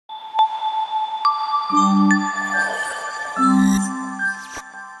ఈ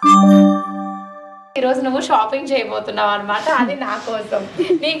రోజు నువ్వు షాపింగ్ చేయబోతున్నావు అన్నమాట. అది నా కోసం.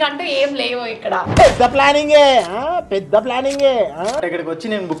 నీకంటూ ఏం లేవు ఇక్కడ. పెద్ద ప్లానింగ్. ఇక్కడికి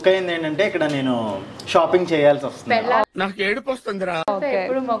వచ్చి నేను బుక్ అయింది ఏంటంటే ఇక్కడ నేను షాపింగ్ చేయాల్సి వస్తుంది. నాకు ఏడుపు వస్తుందిరా.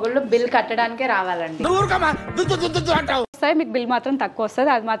 ఇప్పుడు మొగుళ్ళు బిల్ కట్టడానికే రావాలండి. మీకు బిల్ మాత్రం తక్కువ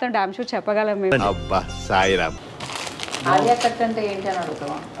వస్తుంది, అది మాత్రం డామ్ షూర్ చెప్పగలం మేము. అబ్బా సాయిరామ్. ఆలియా కట్ అంటే ఏంటి అని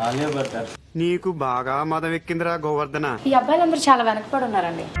అడుగుతావా? ఆలియా భట్ నీకు బాగా మదం ఎక్కిందిరా గోవర్ధన. ఈ అబ్బాయిలందరూ చాలా వెనకపడి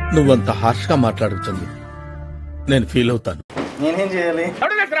ఉన్నారండి. నువ్వంత హార్ష్ గా మాట్లాడుతుంది నేను ఫీల్ అవుతాను. నేనేం చేయాలి?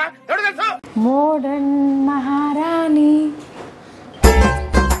 మోడర్న్ మహారాణి.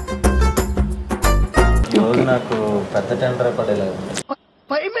 రోజు నాకు పెద్ద టెండర్ పడేలేదు.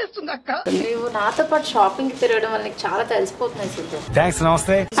 నువ్వు నాతో పాటు షాపింగ్ తిరగడం వల్ల నీకు చాలా తెలిసిపోతున్నాయి సిద్ధు. థాంక్స్,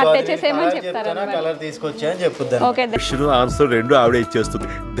 నమస్తే. తెచ్చేసేమని చెప్తారు. కలర్ తీసుకొచ్చా అని చెప్పుద్దాను. ఓకే, విష్ణు ఆన్సర్ రెండు ఆవిడే ఇచ్చేస్తుంది.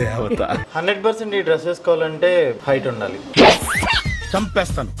 దేవత 100% ఈ డ్రెస్ వేసుకోవాలంటే హైట్ ఉండాలి.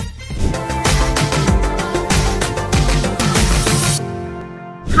 చంపేస్తాను.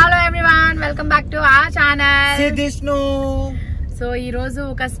 Hello everyone, welcome back to our channel సిదిష్ను. So ఈ రోజు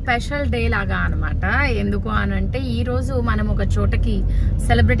ఒక స్పెషల్ డే లాగా అన్నమాట. ఎందుకు అనంటే ఈ రోజు మనం ఒక చోటకి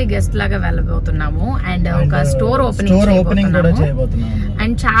సెలబ్రిటీ గెస్ట్ లాగా వెళ్ళబోతున్నాము అండ్ ఒక స్టోర్ ఓపెనింగ్ చేయబోతున్నాము.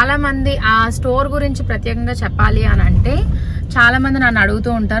 అండ్ చాలా మంది ఆ స్టోర్ గురించి ప్రత్యేకంగా చెప్పాలి అని అంటే చాలా మంది నన్ను అడుగుతూ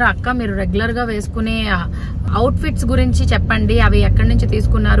ఉంటారు, అక్క మీరు రెగ్యులర్ గా వేసుకునే అవుట్ఫిట్స్ గురించి చెప్పండి, అవి ఎక్కడి నుంచి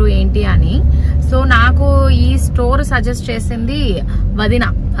తీసుకున్నారు ఏంటి అని. సో నాకు ఈ స్టోర్ సజెస్ట్ చేసింది వదిన,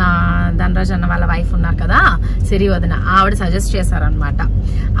 ధనరాజ్ అన్న వాళ్ళ వైఫ్ ఉన్నారు కదా, సిరి వదిన, ఆవిడ సజెస్ట్ చేశారనమాట.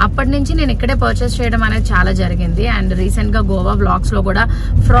 అప్పటి నుంచి నేను ఇక్కడే పర్చేస్ చేయడం అనేది చాలా జరిగింది. అండ్ రీసెంట్ గా గోవా వ్లాగ్స్ లో కూడా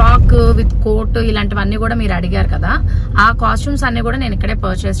ఫ్రాక్ విత్ కోట్ ఇలాంటివన్నీ కూడా మీరు అడిగారు కదా, ఆ కాస్ట్యూమ్స్ అన్ని కూడా నేను ఇక్కడే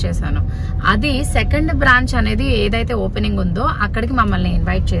పర్చేస్ చేశాను. అది సెకండ్ బ్రాంచ్ అనేది ఏదైతే ఓపెనింగ్ ఉందో అక్కడికి మమ్మల్ని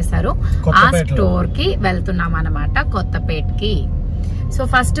ఇన్వైట్ చేశారు. ఆ స్టోర్ కి వెళ్తున్నాం అన్నమాట, కొత్తపేట్ కి. సో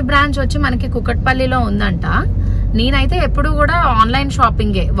ఫస్ట్ బ్రాంచ్ వచ్చి మనకి కుకట్పల్లిలో ఉందంట. నేనైతే ఎప్పుడు కూడా ఆన్లైన్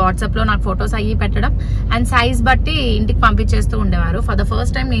షాపింగే, వాట్సాప్ లో నాకు ఫొటోస్ అయ్యి పెట్టడం అండ్ సైజ్ బట్టి ఇంటికి పంపించేస్తూ ఉండేవారు. ఫర్ ద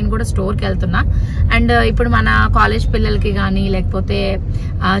ఫస్ట్ టైం నేను కూడా స్టోర్కి వెళ్తున్నా. అండ్ ఇప్పుడు మన కాలేజ్ పిల్లలకి కానీ లేకపోతే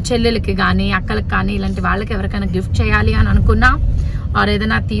చెల్లెలకి కానీ అక్కలకి కానీ ఇలాంటి వాళ్ళకి ఎవరికైనా గిఫ్ట్ చేయాలి అని అనుకున్నా, ఆర్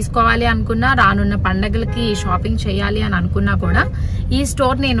ఏదైనా తీసుకోవాలి అనుకున్నా, రానున్న పండగలకి షాపింగ్ చేయాలి అని అనుకున్నా కూడా ఈ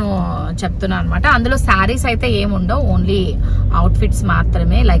స్టోర్ నేను చెప్తున్నాను అనమాట. అందులో శారీస్ అయితే ఏముండవు, ఓన్లీ అవుట్ఫిట్స్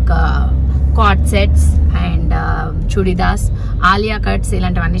మాత్రమే, like cot sets and చుడిదాస్, Alia cuts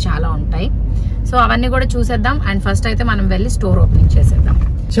ఇలాంటివన్నీ చాలా ఉంటాయి. సో అవన్నీ కూడా చూసేద్దాం. అండ్ ఫస్ట్ అయితే మనం వెళ్ళి స్టోర్ ఓపెనింగ్ చేసేద్దాం.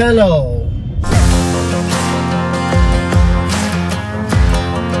 చలో.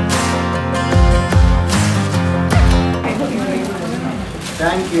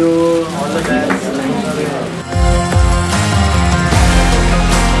 Thank you. All the best.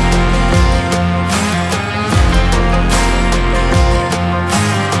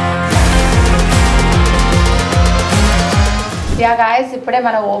 Yeah guys, ఇప్పుడే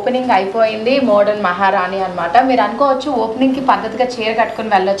మన ఓపెనింగ్ అయిపోయింది, మోడర్న్ మహారాణి అనమాట. మీరు అనుకోవచ్చు ఓపెనింగ్ కి పద్ధతిగా చీర కట్టుకుని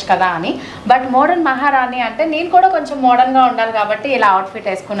వెళ్ళొచ్చు కదా అని, బట్ మోడర్న్ మహారాణి అంటే నేను కూడా కొంచెం మోడర్న్ గా ఉండాలి కాబట్టి ఇలా అవుట్ఫిట్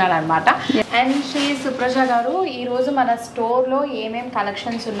వేసుకున్నాను అనమాట. అండ్ శ్రీ సుప్రజ గారు ఈ రోజు మన స్టోర్ లో ఏమేం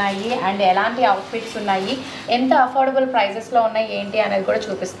కలెక్షన్స్ ఉన్నాయి అండ్ ఎలాంటి అవుట్ఫిట్స్ ఉన్నాయి, ఎంత అఫోర్డబుల్ ప్రైజెస్ లో ఉన్నాయి ఏంటి అనేది కూడా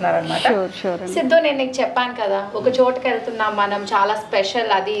చూపిస్తున్నారు అనమాట. సిద్ధు, నేను నీకు చెప్పాను కదా ఒక చోటుకి వెళ్తున్నాం మనం, చాలా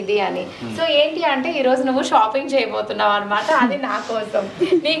స్పెషల్ అది ఇది అని. సో ఏంటి అంటే ఈ రోజు నువ్వు షాపింగ్ చేయబోతున్నావు అనమాట. అది నా కోసం.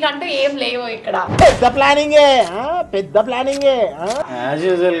 నీకంటూ ఏం లేవు ఇక్కడ. పెద్ద ప్లానింగ్. యాజ్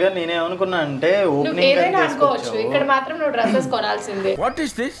యూజువల్ గా నేనేమనుకున్నా అంటే ఏదైనా అనుకోవచ్చు, ఇక్కడ మాత్రం నువ్వు డ్రెస్సెస్ కొనాల్సిందే. What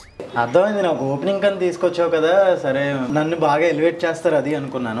is this? అర్థమైంది నాకు, ఓపెనింగ్ కని తీసుకొచ్చావు కదా, సరే నన్ను బాగా ఎలివేట్ చేస్తారు అది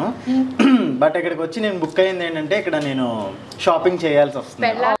అనుకున్నాను. బట్ ఇక్కడికి వచ్చి నేను బుక్ అయింది ఏంటంటే ఇక్కడ నేను షాపింగ్ చేయాల్సి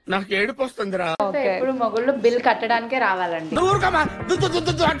వస్తుంది. నాకు ఏడుపు వస్తుందిరా. ఎప్పుడు మొగుళ్ళు బిల్ కట్టడానికే రావాలండి.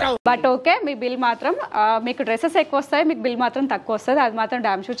 బట్ ఓకే, మీ బిల్ మాత్రం మీకు డ్రెస్సెస్ ఎక్కువ వస్తాయి, మీకు బిల్ మాత్రం తక్కువ వస్తుంది, అది మాత్రం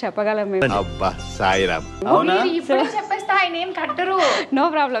డామ్ షూర్ చెప్పగలం మేము. అబ్బా సాయిరామ్. ఇప్పుడే చెప్పేస్తే ఆయన ఏం కట్టరు. నో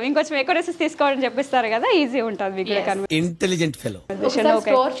ప్రాబ్లం, ఇంకొంచెం ఎక్కువ డ్రెస్సెస్ తీసుకోవాలని చెప్పిస్తారు కదా, ఈజీ ఉంటుంది మీకు. Intelligent fellow.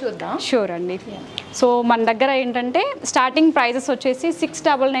 స్టోర్ చూద్దాం. షూర్ అండి. సో మన దగ్గర ఏంటంటే స్టార్టింగ్ ప్రైజెస్ వచ్చేసి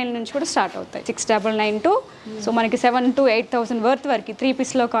 699 నుంచి కూడా స్టార్ట్ అవుతాయి. 699 టు సో మనకి 7,000 to 8,000 వర్త్ వరకు 3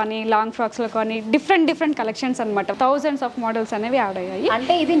 పీస్ లో కానీ లాంగ్ ఫ్రాక్స్ లో కానీ డిఫరెంట్ కలెక్షన్స్ అన్నమాట. థౌసండ్స్ ఆఫ్ మోడల్స్ అనేవి యాడ్ అయ్యాయి.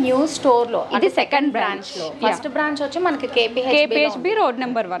 అంటే ఇది న్యూ స్టోర్ లో, ఇది సెకండ్ బ్రాంచ్ లో. ఫస్ట్ బ్రాంచ్ వచ్చి మనకి KPHB road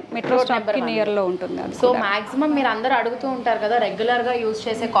number 1 metro stop కి నియర్ లో ఉంటుంది. సో మాక్సిమం మీరు అందరూ అడుగుతూ ఉంటారు కదా, రెగ్యులర్ గా యూజ్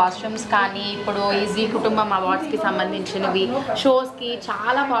చేసే కాస్ట్యూమ్స్ కానీ, ఇప్పుడు ఈజీ కుటుంబం అవార్డ్స్ కి సంబంధించినవి, షోస్ కి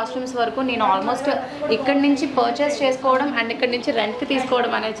చాలా కాస్ట్యూమ్స్ వరకు నేను ఆల్మోస్ట్ ఇక్కడ నుంచి పర్చేస్ చేసుకోవడం అండ్ ఇక్కడ నుంచి రెంట్ కి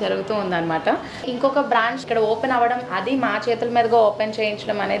తీసుకోవడం అనేది జరుగుతూ ఉందన్నమాట. ఇంకొక బ్రాంచ్ ఇక్కడ ఓపెన్ అవ్వడం, అది మా చేతుల మీదుగా ఓపెన్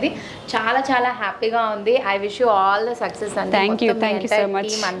చేయించడం అనేది అనేది చాలా చాలా హ్యాపీగా ఉంది. I wish you all the success అండి. Thank you so much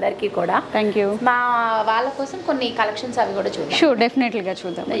team అందరికీ కూడా థ్యాంక్ యూ. మా వాళ్ళ కోసం కొన్ని కలెక్షన్స్ అవి కూడా చూద్దాం. షూర్, డెఫినెట్లీగా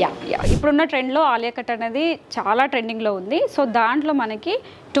చూద్దాం. ఇప్పుడున్న ట్రెండ్లో ఆలియా కట్ అనేది చాలా ట్రెండింగ్లో ఉంది. సో దాంట్లో మనకి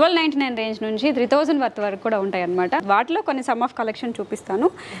 1299 రేంజ్ నుంచి 3000 వర్త్ వరకు కూడా ఉంటాయి అన్నమాట. వాటిలో కొన్ని సమ్ ఆఫ్ కలెక్షన్ చూపిస్తాను.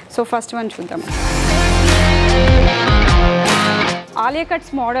 సో ఫస్ట్ వన్ చూద్దాం. ఆలియా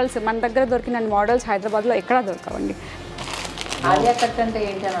కట్స్ మోడల్స్ మన దగ్గర దొరికిన మోడల్స్ హైదరాబాద్లో ఎక్కడా దొరకవండి. ఆలియా కట్ అంటే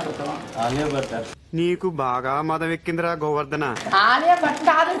ఏంటి అని అడుగుతావా? ఆలియా భట్ నీకు బాగా మదం ఎక్కిందిరా గోవర్ధన. ఆలియా కట్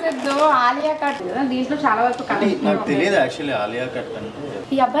కాదు సిద్ధు, ఆలియా కట్. దీంట్లో చాలా వరకు నాకు తెలియదు యాక్చువల్లీ ఆలియా కట్ అంటే.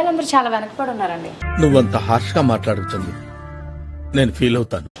 ఈ అబ్బాయిలందరూ చాలా వెనకపడి ఉన్నారండి. నువ్వంత హార్ష్ గా మాట్లాడుతుంది నేను ఫీల్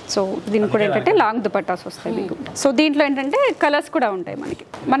అవుతాను. సో దీనికి కూడా ఏంటంటే లాంగ్ దుపట్టాస్ వస్తాయి మీకు. సో దీంట్లో ఏంటంటే కలర్స్ కూడా ఉంటాయి మనకి.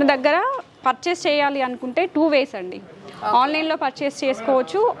 మన దగ్గర పర్చేస్ చేయాలి అనుకుంటే 2 ways అండి. ఆన్లైన్లో పర్చేస్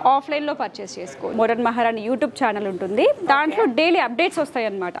చేసుకోవచ్చు, ఆఫ్లైన్లో పర్చేస్ చేసుకోవచ్చు. మోడర్న్ మహారాణి యూట్యూబ్ ఛానల్ ఉంటుంది, దాంట్లో డైలీ అప్డేట్స్ వస్తాయి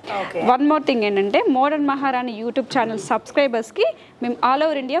అనమాట. వన్ మోర్ థింగ్ ఏంటంటే మోడర్న్ మహారాణి యూట్యూబ్ ఛానల్ సబ్స్క్రైబర్స్కి మేము all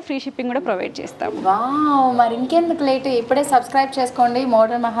over India free shipping కూడా ప్రొవైడ్ చేస్తాము. మరి ఇంకెందుకు లేట్, ఇప్పుడే సబ్స్క్రైబ్ చేసుకోండి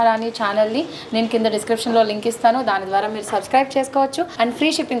మోడర్న్ మహారాణి ఛానల్ని. నేను కింద డిస్క్రిప్షన్లో లింక్ ఇస్తాను, దాని ద్వారా మీరు సబ్స్క్రైబ్ చేసుకోవచ్చు అండ్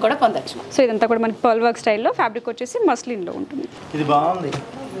ఫ్రీ షిప్పింగ్ కూడా పొందొచ్చు. సో ఇదంతా కూడా మనకి పర్ల్ వర్క్ స్టైల్లో, ఫ్యాబ్రిక్ వచ్చేసి మస్లిన్లో ఉంటుంది. ఇది బాగుంది.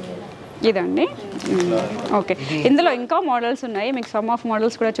 ఇదండి. ఓకే, ఇందులో ఇంకా మోడల్స్ ఉన్నాయి, మీకు సమ్ ఆఫ్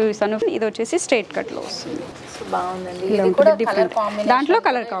మోడల్స్ కూడా చూపిస్తాను. ఇది వచ్చేసి స్ట్రైట్ కట్లో వస్తుంది. బాగుందండి. ఇలా ఉంటుంది డిఫరెంట్, దాంట్లో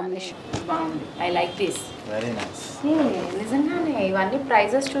కలర్ కాంబినేషన్ బాగుంది. I like this. Very nice. నిజంగానే ఇవన్నీ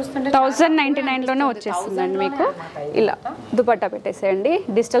ప్రైజెస్ చూస్తుంటే 1099లోనే వచ్చేస్తుందండి మీకు. ఇలా దుపట్టా పెట్టేసేయండి,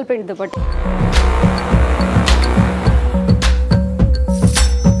 డిజిటల్ ప్రింట్ దుపట్టా.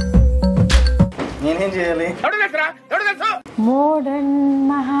 నేనేం చేయాలి? మోడర్న్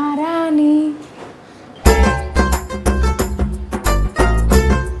మహారాణి.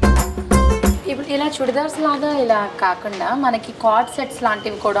 ఇప్పుడు ఇలా చుడిదార్స్ లాగా ఇలా కాకుండా మనకి కార్డ్ సెట్స్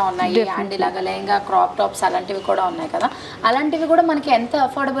లాంటివి కూడా ఉన్నాయి అండ్ ఇలాగ లెహంగా, క్రాప్ టాప్స్ అలాంటివి కూడా ఉన్నాయి కదా. అలాంటివి కూడా మనకి ఎంత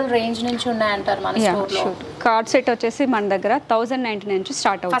అఫోర్డబుల్ రేంజ్ నుంచి ఉన్నాయంటారు మన స్టోర్లో? కార్డ్ సెట్ వచ్చేసి మన దగ్గర 1099 నుంచి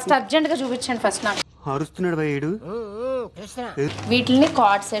స్టార్ట్ అవుతుంది. ఫస్ట్ అర్జెంట్ గా చూపించండి ఫస్ట్ నాకు. అరుస్తున్నాడు భయ్యుడు. వీటిని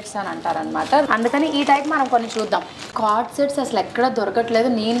కార్డ్ సెట్స్ అని అంటారనమాట. అందుకని ఈ టైప్ మనం కొన్ని చూద్దాం. కార్డ్ సెట్స్ అసలు ఎక్కడ దొరకట్లేదు.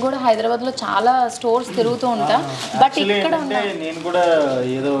 నేను కూడా హైదరాబాద్ లో చాలా స్టోర్స్ తిరుగుతూ ఉంటా, బట్ ఇక్కడ నేను కూడా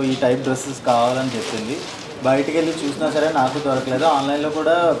ఏదో ఈ టైప్ డ్రెస్సెస్ కావాలని చెప్పింది. బయటికి వెళ్ళి చూసినా సరే నాకు దొరకలేదు. ఆన్లైన్లో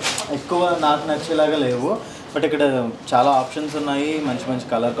కూడా ఎక్కువ నాకు నచ్చేలాగా లేవు, బట్ ఇక్కడ చాలా ఆప్షన్స్ ఉన్నాయి, మంచి మంచి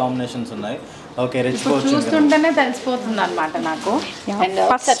కలర్ కాంబినేషన్స్ ఉన్నాయి. ఓకే, చూస్తుంటేనే తెలిసిపోతుంది అనమాట నాకు. అండ్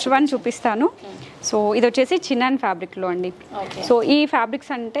ఫస్ట్ వన్ చూపిస్తాను. సో ఇది వచ్చేసి చిన్నాన్ ఫ్యాబ్రిక్లో అండి. సో ఈ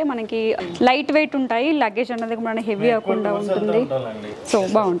ఫ్యాబ్రిక్స్ అంటే మనకి లైట్ వెయిట్ ఉంటాయి, లగేజ్ అనేది మన హెవీ అవ్వకుండా ఉంటుంది. సో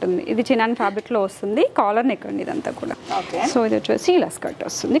బాగుంటుంది. ఇది చిన్నాన్ ఫ్యాబ్రిక్లో వస్తుంది, కాలర్ నెక్ అండి ఇదంతా కూడా. సో ఇది వచ్చేసి ఇలా స్కర్ట్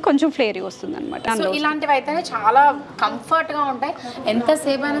వస్తుంది, కొంచెం ఫ్లేరీ వస్తుంది అనమాట. ఇలాంటివి అయితేనే చాలా కంఫర్ట్ గా ఉంటాయి,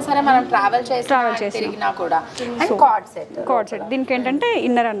 ఎంతసేపు అయినా సరే మనం ట్రావెల్ చేసినా కూడా. కార్డ్ సెట్ దీనికి ఏంటంటే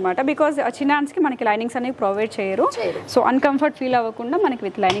ఇన్నర్ అనమాట, బికాజ్ చిన్నాన్స్ కి మనకి లైనింగ్స్ అనేవి ప్రొవైడ్ చేయరు. సో అన్కంఫర్ట్ ఫీల్ అవ్వకుండా మనకి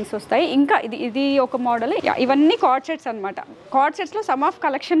విత్ లైనింగ్స్ వస్తాయి. ఇంకా ఇది ఒక మోడల్. ఇవన్నీ కార్డ్ సెట్స్ అనమాట. కార్డ్ సెట్స్ లో సమ్ ఆఫ్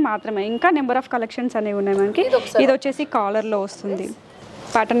కలెక్షన్ మాత్రమే, ఇంకా నెంబర్ ఆఫ్ కలెక్షన్స్ అనేవి ఉన్నాయి మనకి. ఇది వచ్చేసి కాలర్ లో వస్తుంది.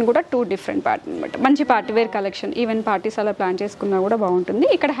 ప్యాటర్న్ కూడా 2 డిఫరెంట్ ప్యాటర్న్ అనమాట. మంచి party wear collection, even parties అలా ప్లాన్ చేసుకున్నా కూడా బాగుంటుంది.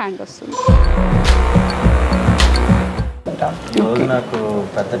 ఇక్కడ హ్యాండ్ వస్తుంది.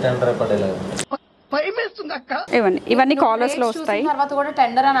 ఇవన్నీ కాలర్స్ లో వస్తాయి. తర్వాత కూడా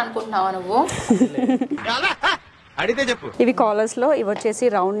టెండర్ అని అనుకుంటున్నావా నువ్వు? ఇవి కాలర్స్ లో, ఇవి వచ్చేసి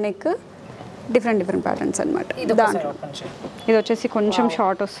రౌండ్ నెక్, డిఫరెంట్ ప్యాటర్న్స్ అనమాట. ఇది వచ్చేసి కొంచెం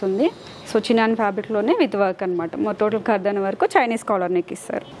షార్ట్ వస్తుంది. సో చిన్నాన్ ఫ్యాబ్రిక్లోనే విత్ వర్క్ అనమాట. టోటల్ ఖర్దాన వరకు చైనీస్ కాలర్ నెక్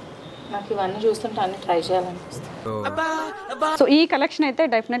ఇస్తారు. నాకు ఇవన్నీ చూస్తుంటే అన్ని ట్రై చేయాలనిపిస్తుంది. సో ఈ కలెక్షన్ అయితే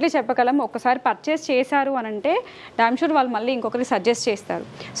డెఫినెట్లీ చెప్పగలం. ఒకసారి పర్చేస్ చేశారు అని అంటే డామ్ షూర్ వాళ్ళు మళ్ళీ ఇంకొకరికి సజెస్ట్ చేస్తారు.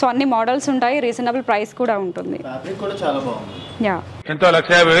 సో అన్ని మోడల్స్ ఉంటాయి, రీజనబుల్ ప్రైస్ కూడా ఉంటుంది. యా, ఎంతో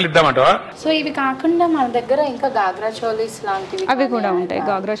 1,50,000 ఇద్దామంటావా? సో ఇవి కాకుండా మన దగ్గర ఇంకా గాగ్రా చోలీస్ లాంటివి అవి కూడా ఉంటాయి.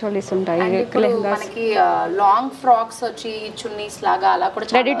 గాగ్రా చోలీస్ ఉంటాయి, మనకి లాంగ్ ఫ్రాక్స్ వచ్చి చున్నీస్ లాగా అలా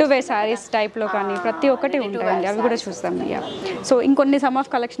కూడా ready to wear saris type లో కానీ ప్రతి ఒక్కటి ఉంటాయండి. అవి కూడా చూస్తాం. యా, సో ఇంకొన్ని సమ్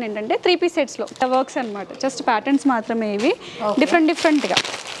ఆఫ్ కలెక్షన్ ఏంటంటే 3-piece సెట్స్ లో వర్క్స్ అనమాట. జస్ట్ ప్యాటర్న్స్ మాత్రమే ఇవి, డిఫరెంట్ గా.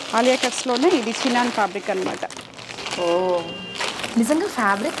 ఆలియా కట్స్ లోనే ఇది చిన్నాన్ ఫ్యాబ్రిక్ అనమాట. ఓ, నిజంగా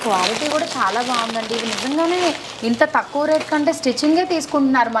ఫ్యాబ్రిక్ క్వాలిటీ కూడా చాలా బాగుందండి. ఇది నిజంగానే ఇంత తక్కువ రేట్ కంటే స్టిచ్చింగే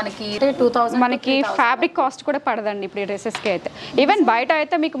తీసుకుంటున్నారు మనకి. 2000 మనకి ఫ్యాబ్రిక్ కాస్ట్ కూడా పడదండి ఇప్పుడు ఈ డ్రెస్సెస్కి అయితే. ఈవెన్ బయట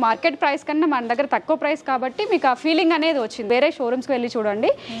అయితే మీకు మార్కెట్ ప్రైస్ కన్నా మన దగ్గర తక్కువ ప్రైస్ కాబట్టి మీకు ఆ ఫీలింగ్ అనేది వచ్చింది. వేరే షోరూమ్స్కి వెళ్ళి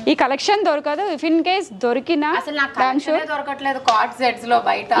చూడండి, ఈ కలెక్షన్ దొరకదు. ఇఫ్ ఇన్ కేస్ దొరికినా దొరకట్లేదు కార్డ్ సెట్స్ లో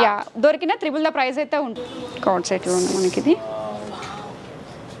బయట. యా, దొరికినా ట్రిపుల్ ద ప్రైస్ అయితే ఉంటుంది కార్డ్ సెట్ లో మనకి. ఇది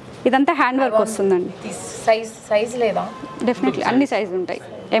ఇదంతా హ్యాండ్ వర్క్ వస్తుందండి. సైజ్ లేదా? డెఫినెట్లీ అన్ని సైజు ఉంటాయి.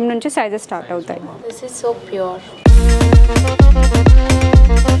 M నుంచి సైజెస్ స్టార్ట్ అవుతాయి. This is so pure.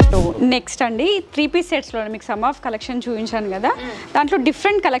 Next అండి 3-piece సెట్స్లో మీకు సమ్ ఆఫ్ కలెక్షన్ చూపించాను కదా, దాంట్లో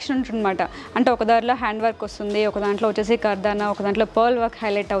డిఫరెంట్ కలెక్షన్ ఉంటుందన్నమాట. అంటే ఒక దాంట్లో హ్యాండ్ వర్క్ వస్తుంది, ఒక దాంట్లో వచ్చేసి కర్దానా, ఒక దాంట్లో పర్ల్ వర్క్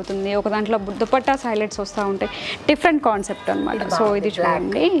హైలైట్ అవుతుంది, ఒక దాంట్లో దుపట్టాస్ హైలైట్స్ వస్తూ ఉంటాయి. డిఫరెంట్ కాన్సెప్ట్ అనమాట. సో ఇది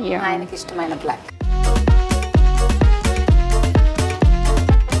చూడండి, ఆయనకి ఇష్టమైన బ్లాక్.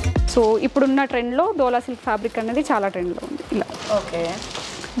 సో ఇప్పుడున్న ట్రెండ్లో డోలా సిల్క్ ఫ్యాబ్రిక్ అనేది చాలా ట్రెండ్లో ఉంది. ఇలా ఓకే,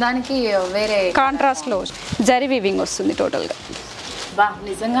 దానికి వేరే కాంట్రాస్ట్లో జరీ వీవింగ్ వస్తుంది టోటల్గా. బా,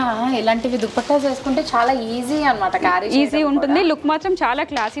 నిజంగా ఇలాంటివి దుపట్టాస్ వేసుకుంటే చాలా ఈజీ అన్నమాట, క్యారీ ఈజీ ఉంటుంది. లుక్ మాత్రం చాలా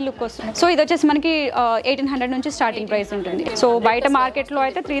క్లాసీ లుక్ వస్తుంది. సో ఇది వచ్చేసి మనకి 1800 నుంచి స్టార్టింగ్ ప్రైస్ ఉంటుంది. సో బయట మార్కెట్లో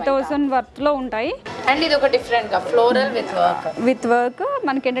అయితే 3000 వర్త్లో ఉంటాయి. అండ్ ఇది ఒక డిఫరెంట్ గా ఫ్లోరల్ విత్ వర్క్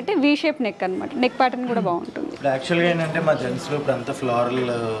మనకి ఏంటంటే వీ షేప్ నెక్ అనమాట. నెక్ ప్యాటర్న్ కూడా బాగుంటుంది. యాక్చువల్గా ఏంటంటే మా జెంట్స్లో ఇప్పుడు అంతా ఫ్లోరల్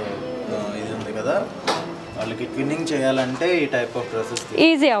ఇది ఉంది కదా, వాళ్ళకి ట్విన్నింగ్ చేయాలంటే ఈ టైప్ ఆఫ్ డ్రెస్సెస్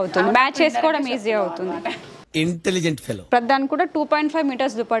ఈజీ అవుతుంది, మ్యాచ్ చేసుకోవడం ఈజీ అవుతుంది. Intelligent fellow. ప్రధాని కూడా 2.5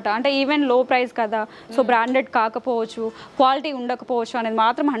 మీటర్స్ దుపట్టా, అంటే ఈవెన్ లో ప్రైస్ కదా, సో బ్రాండెడ్ కాకపోవచ్చు, క్వాలిటీ ఉండకపోవచ్చు అనేది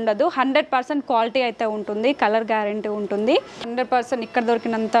మాత్రం ఉండదు. 100% క్వాలిటీ అయితే ఉంటుంది, కలర్ గ్యారంటీ ఉంటుంది. 100% ఇక్కడ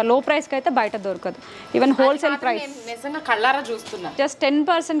దొరికినంత లో ప్రైస్కి అయితే బయట దొరకదు. Even wholesale price just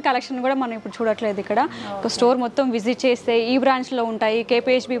 10% collection కూడా మనం ఇప్పుడు చూడట్లేదు. ఇక్కడ ఒక స్టోర్ మొత్తం విజిట్ చేస్తే ఈ బ్రాంచ్లో ఉంటాయి,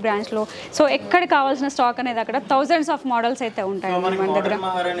 KPHB బ్రాంచ్లో. సో ఎక్కడ కావాల్సిన స్టాక్ అనేది అక్కడ థౌజండ్స్ ఆఫ్ మోడల్స్ అయితే ఉంటాయి మన దగ్గర.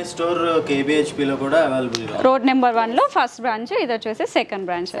 మహారాణి స్టోర్ KPHBలో కూడా available. Road number 1లో first branch, ఇది వచ్చేసి సెకండ్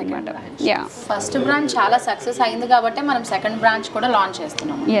బ్రాంచ్ అన్నమాట. యా, ఫస్ట్ బ్రాంచ్ చాలా సక్సెస్ అయింది కాబట్టి మనం సెకండ్ బ్రాంచ్ కూడా లాంచ్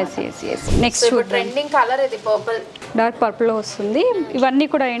చేస్తున్నాం. ఎస్. నెక్స్ట్ ట్రెండింగ్ కలర్ ఇది పర్పుల్, డార్క్ పర్పుల్ వస్తుంది. ఇవన్నీ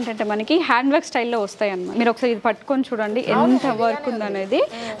కూడా ఏంటంటే మనకి హ్యాండ్ వర్క్ స్టైల్లో వస్తాయి అన్నమాట. మీరు ఒకసారి ఇది పట్టుకొని చూడండి ఎంత వర్క్ ఉందనేది.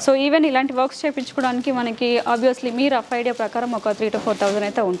 సో ఈవెన్ ఇలాంటి వర్క్స్ చేయించుకోవడానికి మనకి ఆబ్వియస్లీ మీ రఫ్ ఐడియా ప్రకారం ఒక 3,000 to 4,000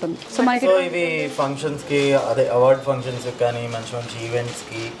 అయితే ఉంటుంది. సో మనకి ఇవి ఫంక్షన్స్ కి, అదే అవార్డ్ ఫంక్షన్స్ కానీ మంచి మంచి ఈవెంట్స్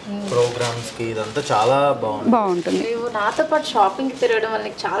కి, ప్రోగ్రామ్స్ కి ఇదంతా చాలా బాగుంటుంది. నువ్వు నాతో పాటు షాపింగ్ తిరగడం వల్ల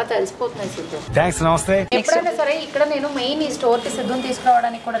నీకు చాలా తెలిసిపోతున్నాయి సిద్ధు. థ్యాంక్స్, నమస్తే. ఎప్పుడైనా సరే ఇక్కడ నేను మెయిన్ ఈ స్టోర్ కి సిద్ధుని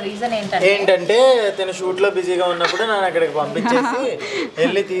తీసుకురావడానికి కూడా రీజన్ ఏంటంటే తను షూట్ లో బిజీగా ఉన్నప్పుడు నన్ను అక్కడికి పంపించేసి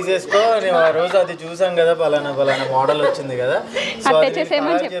వెళ్ళి తీసేసుకో, నేను ఆ రోజు అది చూసాం కదా, పలానా మోడల్ వచ్చింది కదా, సో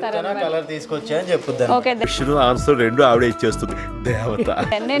కలర్ తీసుకొచ్చా అని చెప్పుద్దాను. ఆన్సర్ రెండు ఆవిడ ఇచ్చేస్తుంది దేవత.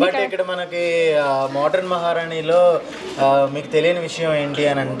 బట్ ఇక్కడ మనకి మోడర్న్ మహారాణిలో మీకు తెలియని విషయం ఏంటి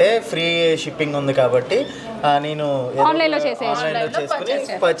అని అంటే ఫ్రీ షిప్పింగ్ ఉంది కాబట్టి నేను ఆన్లైన్లో చేసుకుని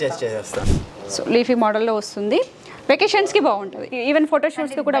పర్చేస్ చేసేస్తాను. సో లీఫీ మోడల్లో వస్తుంది, వెకేషన్స్ కి బాగుంటుంది, ఈవెన్ ఫోటో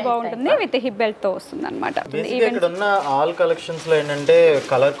షూట్స్ కి కూడా బాగుంటుంది. విత్ హిప్ బెల్ట్ తో వస్తుంది అనమాట. ఇక్కడ ఉన్న ఆల్ కలెక్షన్స్ లో ఏంటంటే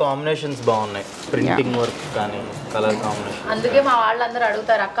కలర్ కాంబినేషన్స్ బాగున్నాయి, ప్రింటింగ్ వర్క్ కానీ కలర్ కాంబినేషన్. అందుకే మా వాళ్ళందరూ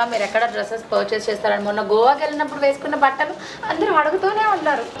అడుగుతారు, అక్క మీరు ఎక్కడ డ్రెస్సెస్ పర్చేస్ చేస్తారని. మొన్న గోవాకి వెళ్ళినప్పుడు వేసుకున్న బట్టలు అందరూ అడుగుతూనే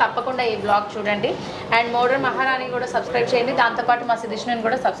ఉన్నారు. తప్పకుండా ఈ బ్లాగ్ చూడండి అండ్ మోడర్న్ మహారాణి కూడా సబ్స్క్రైబ్ చేయండి, దాంతోపాటు మా సిదిష్ణుని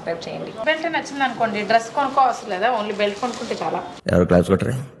కూడా సబ్స్క్రైబ్ చేయండి. బెల్ట్ నచ్చింది అనుకోండి, డ్రెస్ కొనుక్కోవసరం లేదా, ఓన్లీ బెల్ట్ కొనుక్కుంటే చాలా. ఎవరు క్లాస్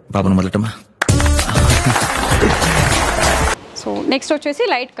కొట్టరే పాపను మొదలటమా. సో నెక్స్ట్ వచ్చేసి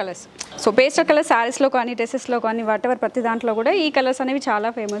light colours. So pastel colour శారీస్లో కానీ డ్రెస్సెస్లో కానీ వాటెవర్ ప్రతి దాంట్లో కూడా ఈ కలర్స్ అనేవి చాలా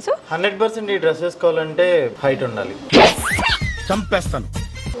ఫేమస్. 100% ఈ డ్రెస్ వేసుకోవాలంటే హైట్ ఉండాలి. చంపేస్తాను.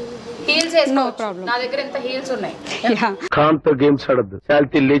 హీల్స్ నో ప్రాబ్లం, నా దగ్గర ఎంత హీల్స్ ఉన్నాయి. కాంతో గేమ్స్ ఆడద్దు,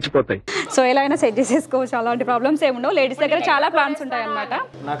 శాలరీ లేచిపోతాయి. సో ఎలా అయినా సెట్ చేసేసుకోవచ్చు, అలాంటి ప్రాబ్లమ్స్ ఏముండవు. లేడీస్ దగ్గర చాలా ప్లాన్స్ ఉంటాయి అన్నమాట.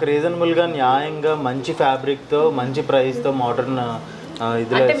 నాకు రీజనబుల్ గా, న్యాయంగా, మంచి ఫ్యాబ్రిక్ తో, మంచి ప్రైస్ తో మోడర్న్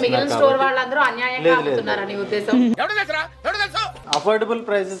అఫోర్డబుల్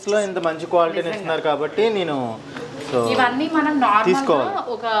ప్రైసెస్ లో ఇంత మంచి క్వాలిటీని ఇస్తున్నారు కాబట్టి నేను ఇవన్నీ మనం నార్మల్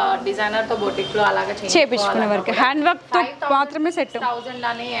ఒక డిజైనర్ తో బొటిక్ లో అలాగా చేయించుకునే వరకు హ్యాండ్ వర్క్ తో మాత్రమే సెట్ 1000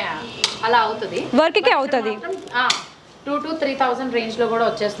 అని అలా అవుతుంది, వర్క్ కి అవుతుంది. 2,000 to 3,000 రేంజ్ లో కూడా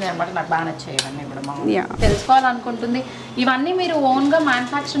వచ్చేస్తున్నాయి అన్నమాట. నాకు బాగా నచ్చాయి ఇవన్నీ కూడా. తెలుసుకోవాలనుకుంటుంది, ఇవన్నీ మీరు ఓన్ గా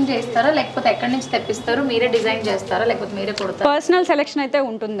మ్యానుఫ్యాక్చరింగ్ చేస్తారా లేకపోతే ఎక్కడి నుంచి తెప్పిస్తారు, మీరే డిజైన్ చేస్తారా లేకపోతే మీరే కుడతారా? పర్సనల్ సెలెక్షన్ అయితే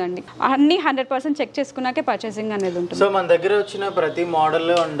ఉంటుందండి, అన్ని 100% చెక్ చేసుకున్నాకే పర్చేసింగ్ అనేది ఉంటుంది. సో మన దగ్గర వచ్చిన ప్రతి మోడల్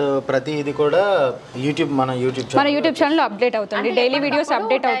అండ్ ప్రతి ఇది కూడా మన యూట్యూబ్ ఛానల్ అప్డేట్ అవుతుంది. డైలీ వీడియోస్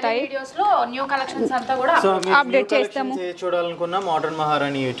అప్డేట్ అవుతాయి, వీడియోస్ లో న్యూ కలెక్షన్స్ అంతా కూడా అప్డేట్ చేస్తాము. చూడాలనుకున్న మోడర్న్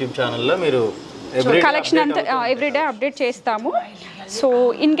మహారాణి యూట్యూబ్ ఛానల్లో మీరు కలెక్షన్ అంతా ఎవ్రీడే అప్డేట్ చేస్తాము. సో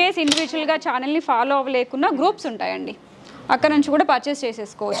ఇన్ కేస్ ఇండివిజువల్గా ఛానల్ని ఫాలో అవ్వలేకున్నా గ్రూప్స్ ఉంటాయండి, అక్కడ నుంచి కూడా పర్చేస్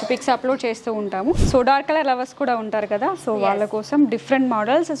చేసేసుకోవచ్చు, పిక్స్ అప్లోడ్ చేస్తూ ఉంటాము. సో డార్క్ కలర్ లవర్స్ కూడా ఉంటారు కదా, సో వాళ్ళ కోసం డిఫరెంట్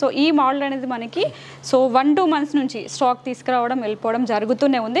మోడల్స్. సో ఈ మోడల్ అనేది మనకి 1-2 months నుంచి స్టాక్ తీసుకురావడం వెళ్ళిపోవడం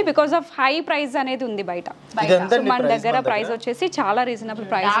జరుగుతూనే ఉంది, బికాస్ ఆఫ్ హై ప్రైస్ అనేది ఉంది బయట. సో మన దగ్గర ప్రైస్ వచ్చేసి చాలా రీజనబుల్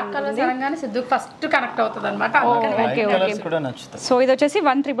ప్రైస్ ఉంది. ఫస్ట్ కనెక్ట్ అవుతుంది అనమాట. ఓకే. సో ఇది వచ్చేసి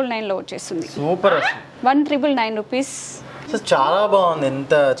 1,999 లో వచ్చేస్తుంది. 1,999 రూపీస్. సో చాలా బాగుంది,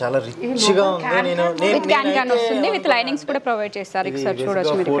 ఎంత చాలా రిచ్ గా ఉంది. నేను క్యాన్ వస్తుంది విత్ లైనింగ్స్ కూడా ప్రొవైడ్ చేస్తారు. ఇక్కడ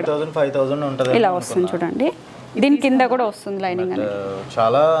చూడొచ్చు మీరు, 4000 5000 ఉంటుంది ఇలా వస్తుంది చూడండి. దీని కింద కూడా వస్తుంది లైనింగ్ అనేది.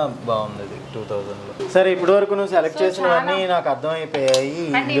 చాలా బాగుంది ఇది 2000 లో. సరే ఇప్పటి వరకు నువ్వు సెలెక్ట్ చేసినవన్నీ నాకు అర్థమైపోయాయి.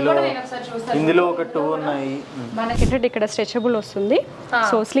 ఇందులో ఒక 2 ఉన్నాయి. మనకి ఇక్కడ స్ట్రెచబుల్ వస్తుంది,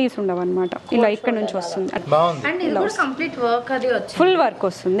 సో స్లీవ్స్ ఉండవు అనమాట. ఇలా ఇక్కడ నుంచి వస్తుంది. బాగుంది. అండ్ ఇది కూడా కంప్లీట్ వర్క్ అది వచ్చింది, ఫుల్ వర్క్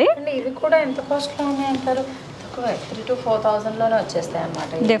వస్తుంది. అండ్ ఇవి కూడా ఎంత కాస్ట్ లో ఉన్నాయి అంటారు? 3,000 to 4,000 లోనే వచ్చేస్తాయి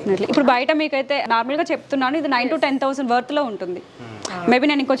అన్నమాట. డెఫినెట్లీ. ఇప్పుడు బయట మీకైతే నార్మల్గా చెప్తున్నాను, ఇది 9,000 to 10,000 వర్త్ లో ఉంటుంది. మేబీ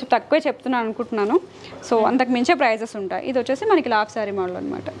నేను ఇంకొంచెం తక్కువే చెప్తున్నాను అనుకుంటున్నాను. సో అంతకు మించే ప్రైజెస్ ఉంటాయి. ఇది వచ్చేసి మనకి లాఫ్ శారీ మోడల్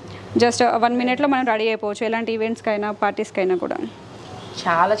అనమాట. జస్ట్ 1 minute లో మనం రెడీ అయిపోవచ్చు, ఎలాంటి ఈవెంట్స్కైనా పార్టీస్కైనా కూడా.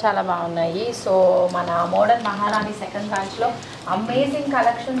 చాలా చాలా బాగున్నాయి. సో మన మోడర్న్ మహారాణి సెకండ్ బ్రాంచ్లో అమేజింగ్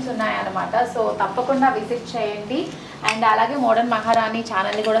కలెక్షన్స్ ఉన్నాయన్నమాట. సో తప్పకుండా విజిట్ చేయండి. అండ్ అలాగే మోడర్న్ మహారాణి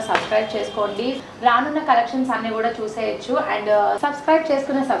ఛానల్ని కూడా సబ్స్క్రైబ్ చేసుకోండి. రానున్న కలెక్షన్స్ అన్నీ కూడా చూసేయచ్చు. అండ్ సబ్స్క్రైబ్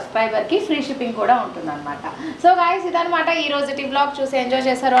చేసుకున్న సబ్స్క్రైబర్కి ఫ్రీ షిప్పింగ్ కూడా ఉంటుందన్నమాట. సో గాయస్ ఇదనమాట ఈ రోజు వ్లాగ్. చూసి ఎంజాయ్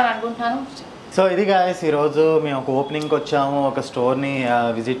చేశారు అని అనుకుంటున్నాను. సో ఇది గాయస్ ఈరోజు మేము ఒక ఓపెనింగ్కి వచ్చాము, ఒక స్టోర్ని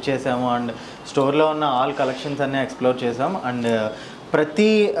విజిట్ చేసాము. అండ్ స్టోర్లో ఉన్న ఆల్ కలెక్షన్స్ అన్నీ ఎక్స్ప్లోర్ చేసాం. అండ్ ప్రతి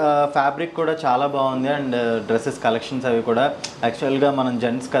ఫ్యాబ్రిక్ కూడా చాలా బాగుంది. అండ్ డ్రెస్సెస్ కలెక్షన్స్ అవి కూడా యాక్చువల్గా మనం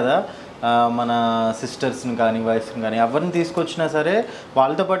జెంట్స్ కదా, మన సిస్టర్స్ని కానీ వైఫ్స్ని కానీ ఎవరిని తీసుకొచ్చినా సరే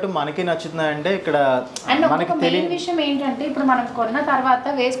వాళ్ళతో పాటు మనకి నచ్చుతున్నాయంటే ఇక్కడ మనకి తెలియని విషయం ఏంటంటే ఇప్పుడు మనం కొన్న తర్వాత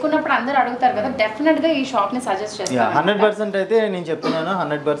వేసుకున్నప్పుడు అందరూ అడుగుతారు కదా, డెఫినెట్గా ఈ షాప్ని సజెస్ట్ చేస్తాను. 100% అయితే నేను చెప్తున్నాను.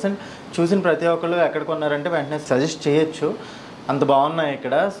 100% చూసిన ప్రతి ఒక్కళ్ళు ఎక్కడ కొన్నారంటే వెంటనే సజెస్ట్ చేయొచ్చు, అంత బాగున్నాయి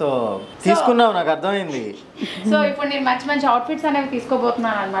ఇక్కడ. సో తీసుకున్నావు, నాకు అర్థమైంది. సో ఇప్పుడు నేను మంచి మంచి అవుట్ఫిట్స్ అనేవి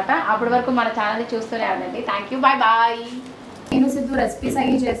తీసుకోబోతున్నాను అనమాట. అప్పటి వరకు మన ఛానల్ చూస్తూనే ఉండండి. Thank you, bye bye. నేను సిద్ధు రెసిపీస్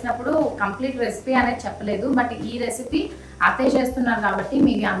అవి చేసినప్పుడు కంప్లీట్ రెసిపీ అనేది చెప్పలేదు, బట్ ఈ రెసిపీ అత్తయ్య చేస్తున్నారు కాబట్టి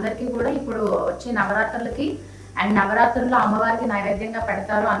మీ అందరికీ కూడా ఇప్పుడు వచ్చే నవరాత్రులకి అండ్ నవరాత్రుల్లో అమ్మవారికి నైవేద్యంగా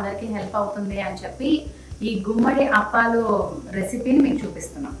పెడతారు, అందరికీ హెల్ప్ అవుతుంది అని చెప్పి ఈ గుమ్మడి అప్పాలు రెసిపీని మీకు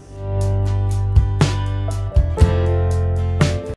చూపిస్తున్నాం.